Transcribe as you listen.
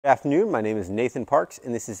Good afternoon, my name is Nathan Parks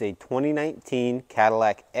and this is a 2019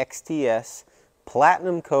 Cadillac XTS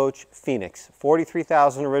Platinum Coach Phoenix.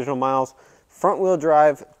 43,000 original miles, front wheel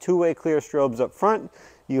drive, two-way clear strobes up front.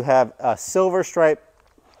 You have a silver stripe,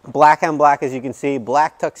 black on black as you can see,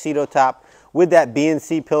 black tuxedo top with that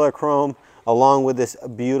B&C pillar chrome along with this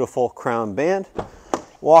beautiful crown band.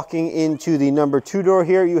 Walking into the number 2 door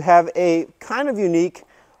here, you have a kind of unique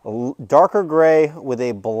darker gray with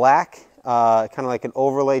a black kind of like an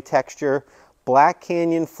overlay texture, black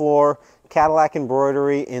canyon floor, Cadillac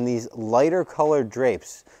embroidery, and these lighter colored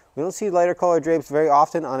drapes. We don't see lighter colored drapes very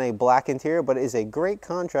often on a black interior, but it is a great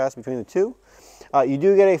contrast between the two. You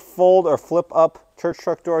do get a fold or flip up church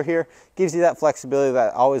truck door here. Gives you that flexibility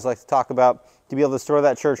that I always like to talk about, to be able to store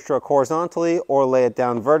that church truck horizontally or lay it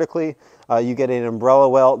down vertically. You get an umbrella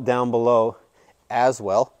well down below as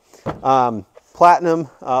well. Platinum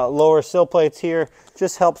lower sill plates here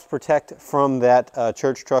just helps protect from that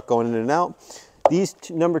church truck going in and out. These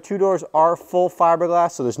number 2 doors are full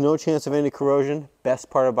fiberglass, so there's no chance of any corrosion. Best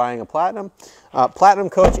part of buying a Platinum. Platinum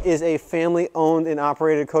Coach is a family owned and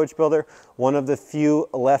operated coach builder, one of the few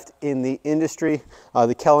left in the industry.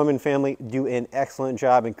 The Kellerman family do an excellent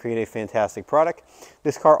job and create a fantastic product.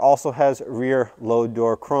 This car also has rear load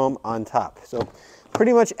door chrome on top. So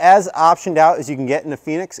pretty much as optioned out as you can get in a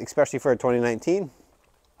Phoenix, especially for a 2019.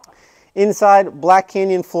 Inside, black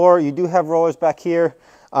canyon floor. You do have rollers back here.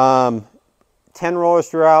 10 rollers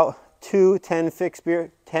throughout, 10 fixed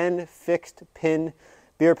pin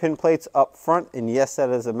beer pin plates up front, and yes, that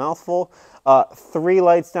is a mouthful. 3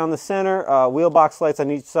 lights down the center, wheel box lights on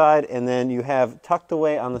each side, and then you have tucked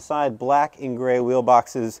away on the side black and gray wheel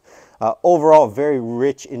boxes. Overall, very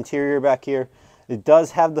rich interior back here. It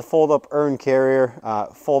does have the fold-up urn carrier,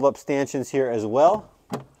 fold-up stanchions here as well.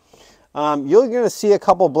 You're going to see a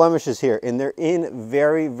couple blemishes here, and they're in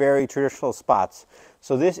very, very traditional spots.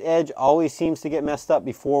 So this edge always seems to get messed up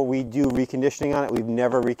before we do reconditioning on it. We've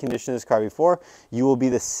never reconditioned this car before. You will be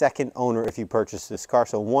the second owner if you purchase this car.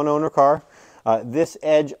 So one owner car. This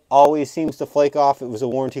edge always seems to flake off. It was a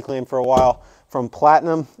warranty claim for a while from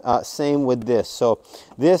Platinum. Same with this. So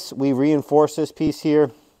this, we reinforce this piece here.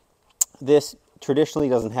 This traditionally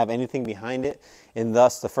doesn't have anything behind it, and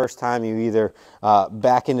thus the first time you either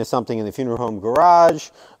back into something in the funeral home garage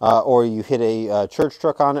or you hit a church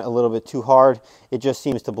truck on it a little bit too hard, it just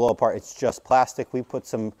seems to blow apart. It's just plastic. We put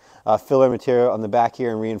some filler material on the back here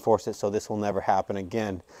and reinforce it so this will never happen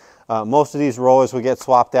again. Most of these rollers will get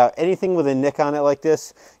swapped out. Anything with a nick on it like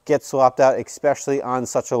this gets swapped out, especially on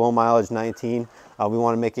such a low mileage 19. We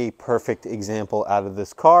want to make a perfect example out of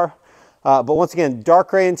this car. But once again, dark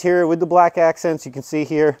gray interior with the black accents. You can see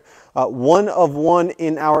here, one of one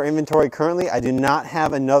in our inventory currently. I do not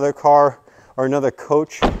have another car or another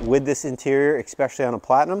coach with this interior, especially on a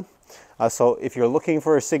Platinum. So if you're looking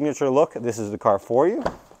for a signature look, this is the car for you.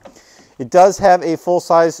 It does have a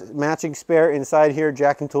full-size matching spare inside here,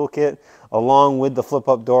 jack and toolkit, along with the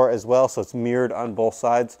flip-up door as well. So it's mirrored on both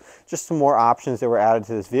sides. Just some more options that were added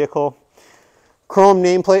to this vehicle. Chrome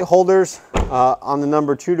nameplate holders on the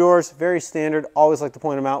number 2 doors, very standard. Always like to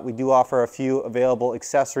point them out. We do offer a few available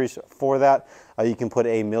accessories for that. You can put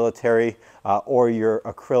a military or your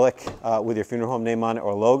acrylic with your funeral home name on it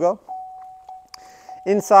or logo.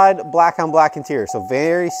 Inside, black on black interior, so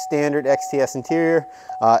very standard XTS interior.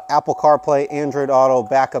 Apple CarPlay, Android Auto,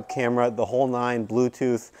 backup camera, the whole 9,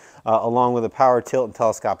 Bluetooth, along with a power tilt and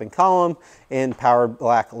telescoping column, and power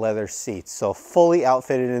black leather seats. So fully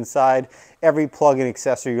outfitted inside. Every plug-in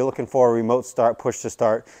accessory you're looking for, remote start, push to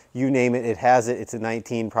start, you name it, it has it. It's a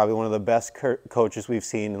 19, probably one of the best coaches we've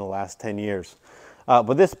seen in the last 10 years.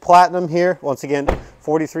 But this Platinum here, once again,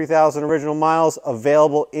 43,000 original miles,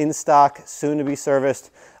 available in stock, soon to be serviced.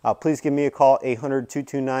 Please give me a call,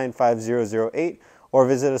 800-229-5008, or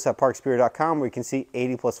visit us at parkspear.com where you can see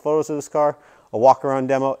 80+ photos of this car, a walk-around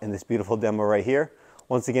demo, and this beautiful demo right here.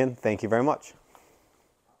 Once again, thank you very much.